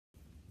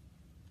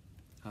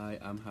Hi,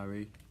 I'm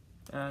Harry,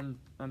 And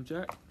I'm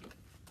Jack.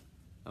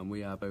 and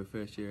we are both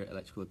first year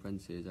electrical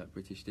apprentices at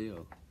British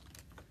Steel.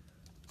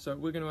 So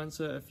we're going to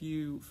answer a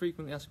few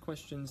frequently asked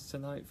questions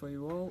tonight for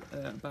you all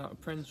about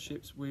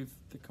apprenticeships with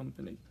the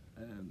company.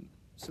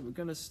 So we're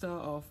going to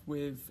start off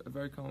with a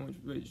very common one,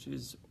 which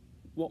is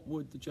what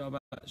would the job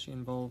actually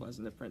involve as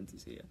an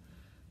apprentice here?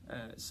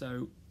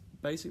 So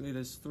basically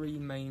there's three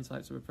main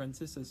types of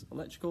apprentice. There's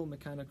electrical,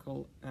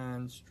 mechanical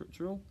and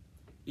structural.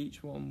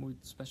 Each one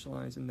would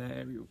specialise in their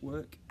area of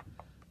work.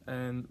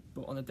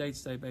 But on a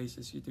day-to-day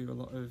basis you do a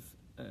lot of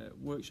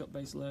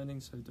workshop-based learning,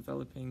 so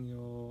developing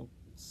your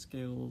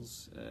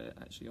skills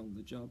actually on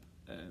the job,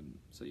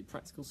 so your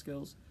practical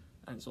skills,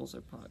 and it's also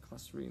part of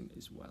classroom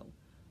as well.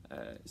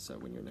 So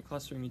when you're in a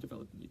classroom, you're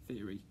developing your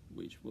theory,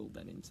 which will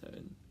then in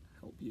turn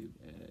help you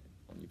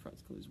on your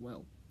practical as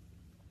well.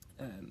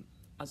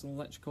 As an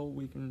electrical,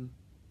 we can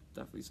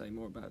definitely say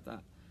more about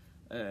that,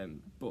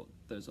 but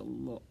there's a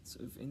lot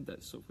of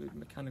in-depth stuff with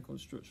mechanical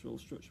and structural.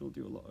 Structural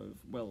do a lot of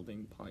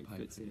welding, pipe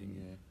fitting,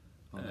 yeah.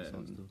 All that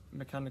sort of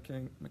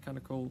stuff.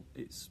 Mechanical,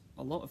 it's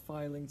a lot of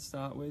filing to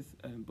start with,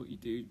 but you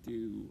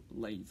do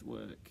lathe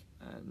work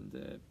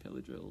and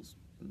pillar drills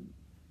and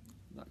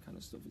that kind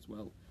of stuff as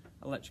well.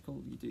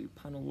 Electrical, you do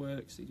panel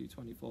work, so you do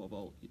 24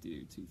 volt, you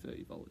do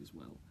 230 volt as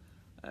well,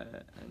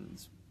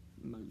 and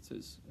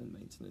motors and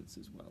maintenance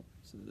as well.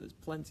 So there's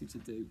plenty to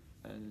do,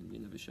 and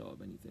you're never short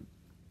of anything.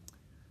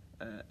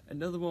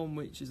 Another one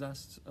which is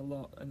asked a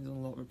lot and is on a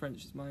lot of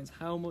apprentices' minds: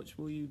 how much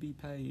will you be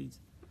paid?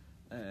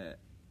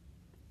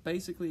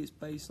 Basically, it's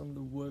based on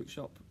the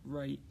workshop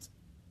rate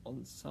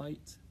on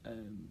site.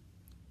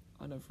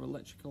 I know for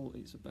electrical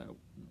it's about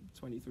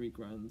 23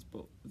 grand,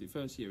 but for the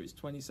first year it's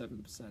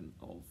 27%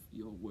 of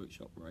your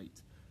workshop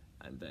rate,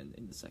 and then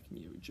in the second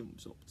year it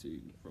jumps up to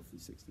roughly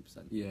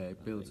 60%. Yeah,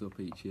 it builds up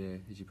each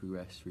year as you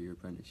progress through your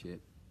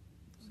apprenticeship.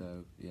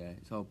 So yeah,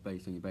 it's all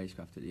based on your base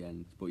craft at the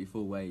end, but your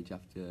full wage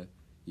after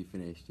you're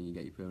finished and you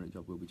get your permanent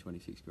job will be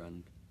 26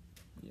 grand.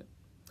 Yeah.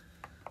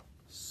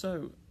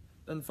 So,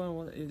 and the final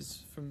one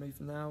is from me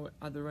for now: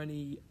 are there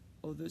any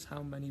others?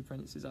 How many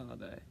apprentices are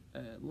there?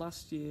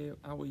 Last year,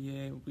 our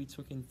year, we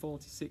took in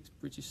 46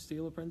 British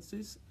Steel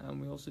apprentices,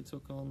 and we also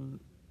took on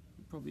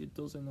probably a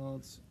dozen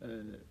odd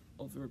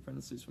other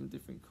apprentices from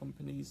different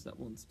companies that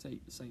want to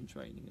take the same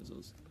training as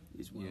us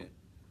as well.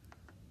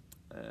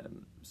 Yeah.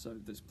 So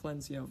there's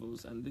plenty of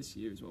us, and this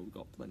year as well we've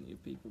got plenty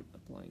of people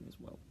applying as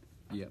well.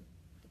 Yep.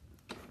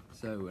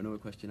 So another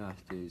question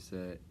asked is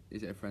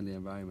it a friendly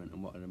environment,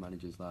 and what are the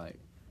managers like?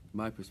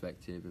 My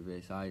perspective of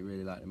this, I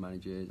really like the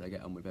managers. I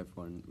get on with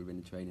everyone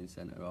within the training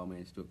centre, all my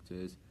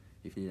instructors.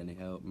 If you need any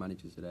help,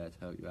 managers are there to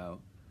help you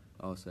out.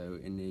 Also,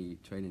 in the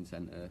training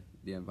centre,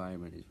 the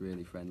environment is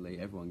really friendly.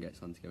 Everyone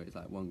gets on together. It's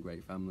like one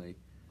great family.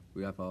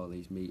 We have all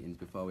these meetings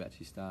before we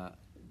actually start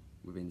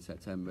within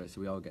September,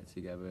 so we all get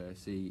together,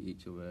 see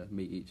each other,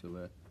 meet each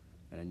other,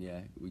 and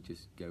yeah, we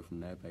just go from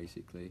there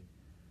basically.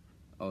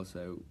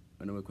 Also,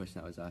 another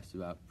question that was asked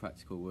about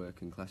practical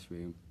work and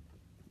classroom,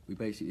 we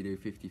basically do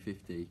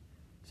 50-50.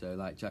 So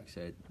like Jack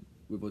said,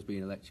 with us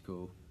being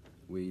electrical,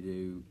 we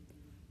do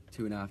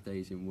 2.5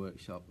 days in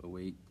workshop a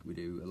week. We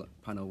do a lot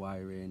panel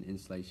wiring,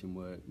 installation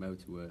work,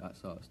 motor work, that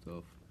sort of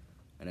stuff.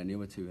 And then the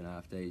other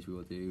 2.5 days we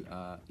will do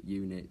our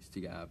units to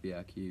get our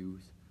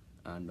BRQs,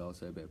 and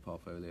also a bit of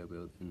portfolio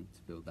building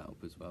to build that up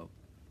as well.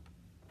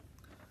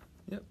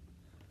 Yep.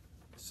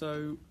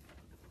 So,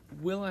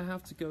 will I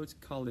have to go to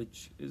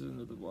college is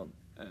another one.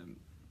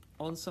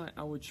 On-site,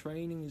 our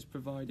training is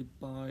provided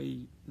by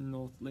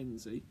North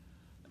Lindsey,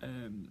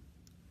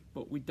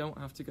 but we don't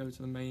have to go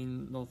to the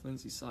main North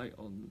Lindsey site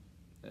on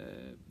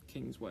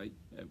Kingsway.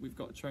 We've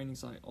got a training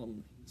site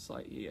on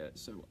site here,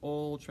 so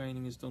all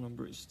training is done on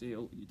British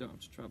Steel. You don't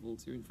have to travel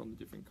to and from the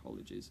different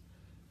colleges,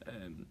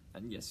 and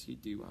yes, you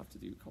do have to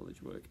do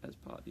college work as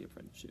part of the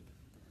apprenticeship.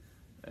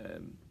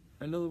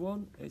 Another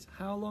one is: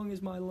 how long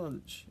is my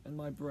lunch and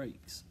my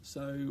breaks?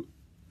 So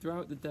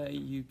throughout the day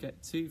you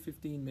get 2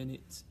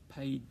 15-minute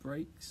paid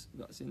breaks.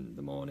 That's in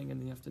the morning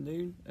and the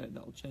afternoon.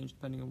 That'll change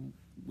depending on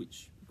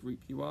which group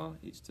you are.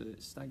 It's to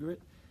stagger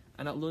it.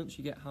 And at lunch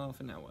you get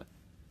half an hour,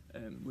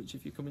 which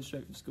if you're coming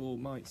straight from school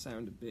might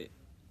sound a bit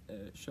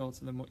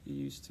shorter than what you're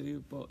used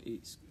to, but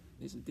it's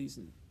a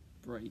decent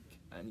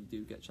break, and you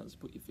do get a chance to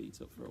put your feet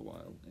up for a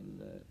while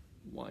and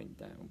wind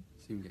down.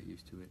 Soon get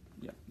used to it.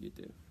 Yeah, you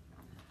do.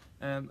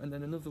 And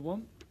then another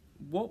one: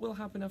 what will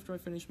happen after I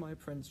finish my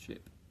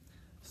apprenticeship?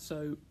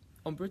 So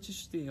on British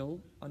Steel,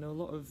 I know a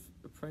lot of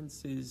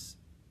apprentices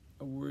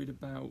are worried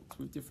about,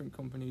 with different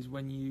companies,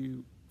 when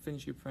you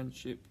finish your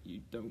apprenticeship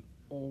you don't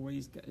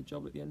always get a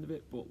job at the end of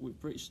it, but with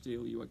British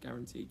Steel you are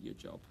guaranteed your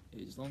job.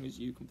 As long as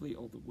you complete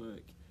all the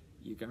work,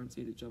 you're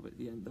guaranteed a job at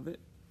the end of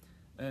it.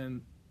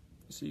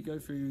 So you go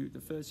through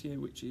the first year,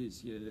 which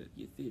is your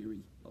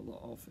theory, a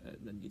lot of,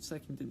 then your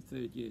second and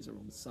third years are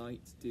on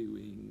site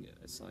doing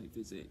site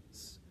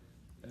visits,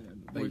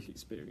 work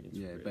experience.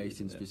 Yeah, really,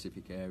 based in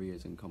specific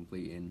areas and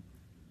completing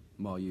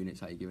more units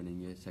that you're given in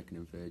your second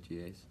and third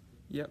years.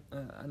 Yep,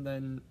 and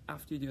then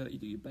after you do that, you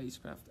do your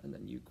basecraft, and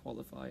then you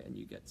qualify, and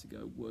you get to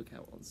go work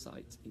out on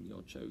site in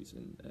your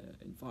chosen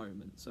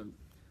environment. So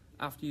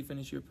after you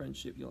finish your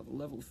apprenticeship, you'll have a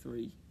level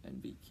 3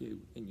 NVQ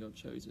in your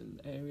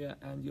chosen area,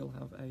 and you'll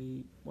have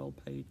a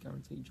well-paid,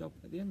 guaranteed job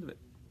at the end of it.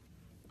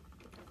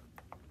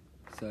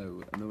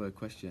 So another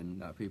question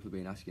that people have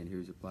been asking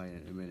who's applying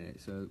at the minute.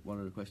 So one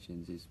of the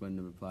questions is when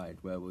they've applied,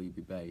 where will you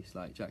be based?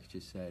 Like Jack's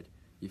just said,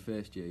 your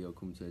first year you'll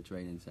come to a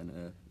training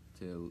centre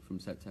from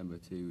September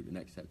to the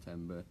next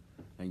September,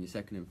 and your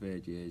second and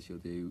third years you'll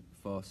do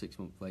 4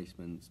 6-month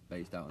placements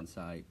based out on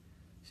site,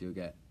 so you'll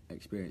get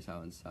experience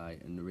out on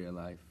site and the real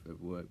life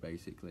of work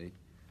basically.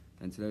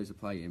 And to those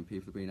applying,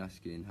 people have been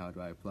asking how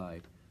do I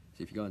apply.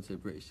 So if you go onto the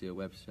British Steel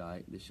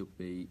website, there should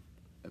be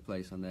a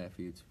place on there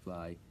for you to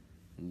apply,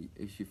 and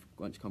if you've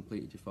once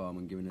completed your form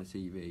and given a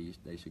CV,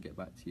 they should get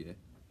back to you.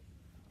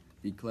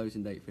 The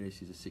closing date for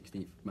this is the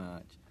 16th of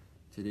March.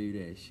 To do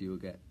this, you will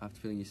get, after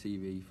filling your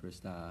CV for a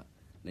start,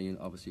 then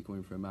you'll obviously come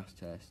in for a maths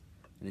test,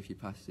 and if you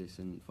pass this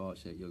and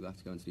fortunate, you'll have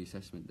to go into the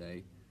assessment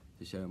day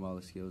to show them all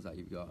the skills that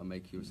you've got and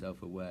make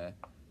yourself aware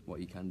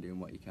what you can do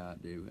and what you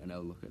can't do, and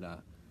they'll look at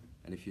that.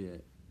 And if you're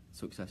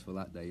successful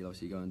that day, you'll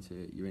obviously go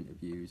into your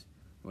interviews.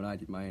 When I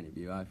did my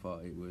interview, I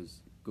thought it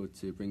was good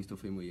to bring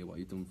stuff in with you, what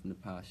you've done from the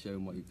past, show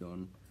them what you've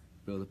done,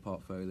 build a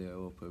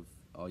portfolio up of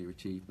all your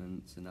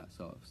achievements and that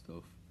sort of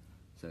stuff.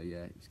 So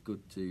yeah, it's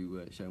good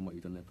to show them what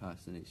you've done in the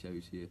past, and it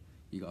shows you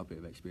got a bit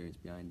of experience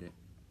behind it.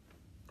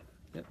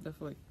 Yep,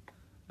 definitely.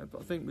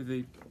 But I think with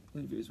the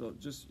interview as well,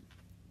 just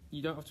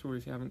you don't have to worry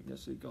if you haven't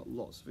necessarily got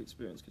lots of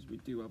experience, because we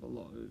do have a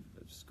lot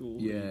of school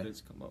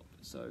leavers come up,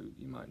 so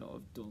you might not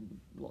have done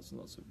lots and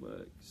lots of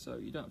work, so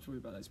you don't have to worry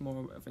about that. It's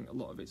more, I think a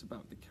lot of it's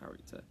about the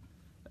character.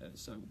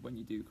 So when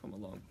you do come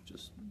along,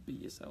 just be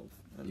yourself,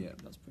 and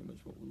that's pretty much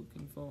what we're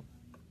looking for.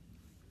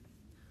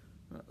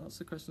 Right, that's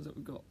the questions that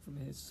we've got from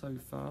here so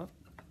far.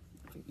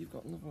 I think you've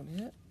got another one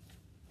here.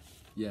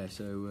 Yeah,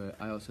 so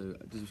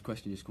there's a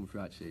question just come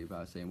through actually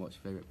about saying what's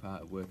your favourite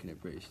part of working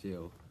at British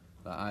Steel.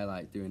 Like, I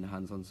like doing the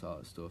hands-on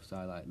sort of stuff, so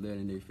I like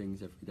learning new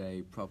things every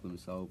day, problem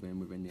solving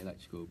within the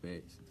electrical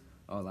bits,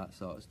 all that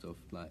sort of stuff,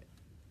 like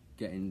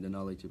getting the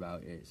knowledge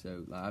about it.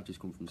 So like, I've just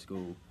come from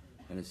school,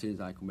 and as soon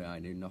as I come here I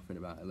knew nothing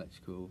about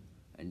electrical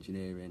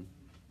engineering,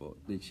 but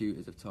the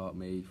tutors have taught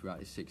me throughout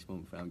this 6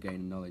 months, and I'm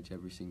gaining knowledge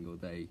every single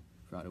day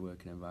throughout the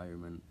working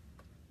environment.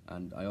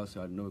 And I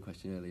also had another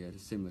question earlier, a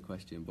similar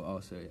question, but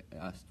also it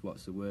asked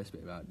what's the worst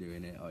bit about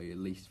doing it, or your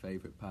least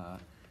favourite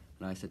part.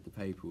 And I said the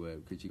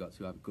paperwork, because you got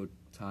to have good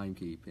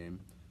timekeeping,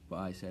 but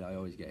I said I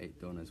always get it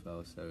done as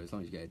well, so as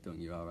long as you get it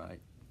done, you're alright.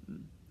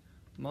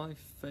 My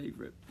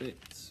favourite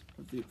bit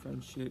of the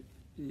apprenticeship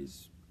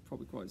is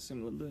probably quite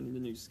similar, learning the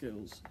new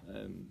skills.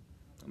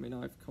 I mean,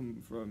 I've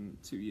come from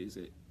 2 years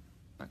at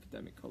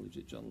academic college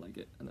at John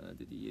Leggett, and then I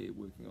did a year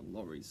working on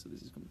lorries, so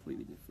this is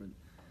completely different.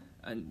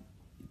 And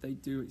they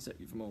do accept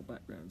you from all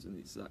backgrounds, and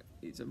it's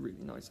a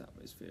really nice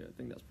atmosphere. I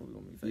think that's probably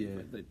one of my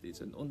favourite. Yeah.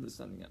 It's an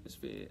understanding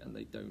atmosphere, and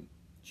they don't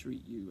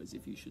treat you as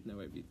if you should know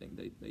everything.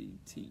 They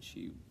teach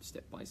you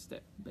step by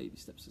step, baby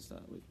steps to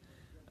start with.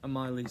 And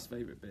my least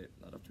favourite bit,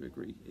 I'd have to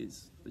agree,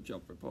 is the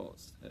job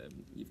reports.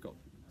 You've got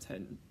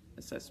 10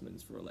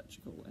 assessments for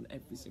electrical, and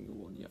every single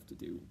one you have to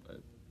do a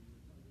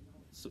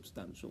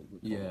substantial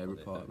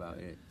report about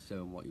it, show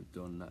them what you've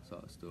done, that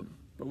sort of stuff.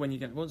 But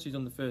once you've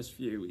done the first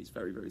few, it's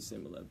very, very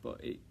similar, but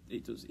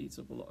it does eat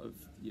up a lot of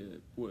your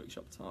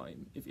workshop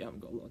time if you haven't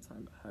got a lot of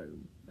time at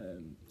home.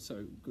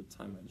 So good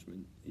time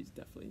management is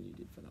definitely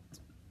needed for that.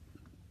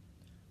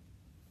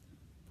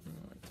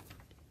 Right.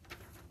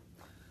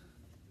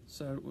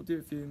 So we'll do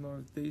a few more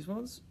of these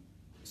ones.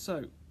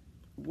 So,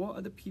 what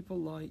are the people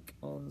like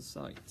on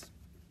site?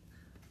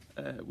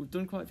 We've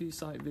done quite a few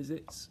site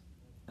visits,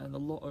 and a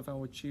lot of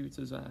our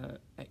tutors are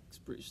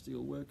ex-British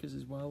Steel workers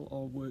as well,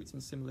 or worked in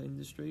similar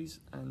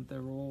industries, and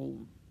they're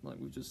all, like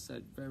we've just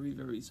said, very,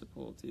 very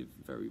supportive,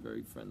 very,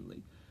 very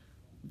friendly.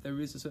 There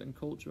is a certain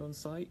culture on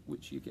site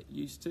which you get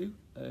used to,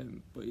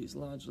 but it's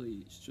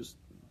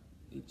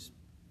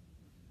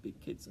big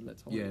kids and their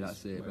toys. Yeah,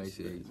 that's it,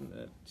 basically.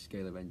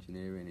 Scale of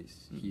engineering,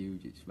 it's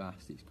huge, it's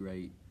vast, it's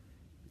great.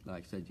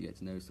 Like I said, you get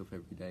to know stuff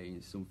every day, and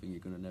it's something you're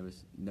going to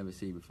never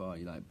see before.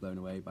 You're like blown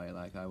away by it.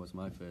 Like I was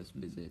my first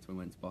visit when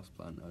we went to Boss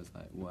Plant. I was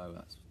like, wow,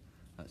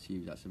 that's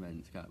huge, that's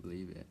immense, can't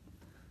believe it.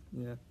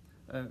 Yeah,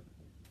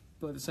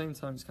 but at the same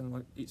time, it's kind of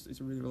like it's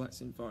a really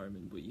relaxed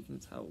environment, but you can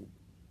tell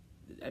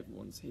that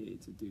everyone's here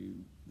to do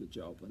the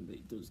job, and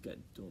it does get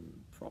done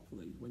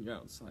properly. When you're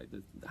outside,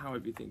 how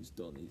everything's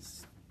done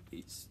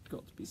it's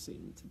got to be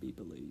seen to be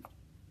believed.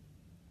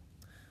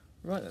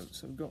 Right then,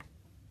 so we've got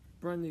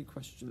brand new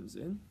questions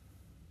in.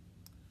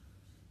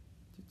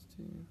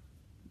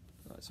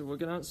 Right, so we're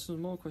going to answer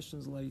some more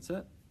questions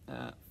later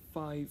at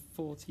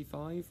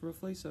 5:45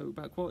 roughly, so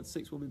about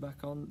 5:45 we'll be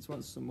back on to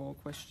answer some more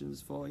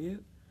questions for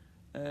you.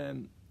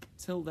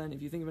 Till then,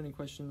 if you think of any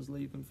questions,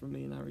 leave them for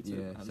me and Harry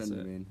to answer. Send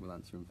them in, we'll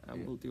answer them for you.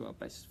 And we'll do our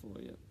best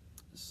for you.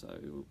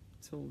 So,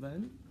 till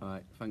then.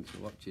 Alright, thanks for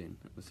watching,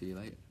 we'll see you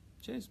later.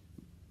 Cheers.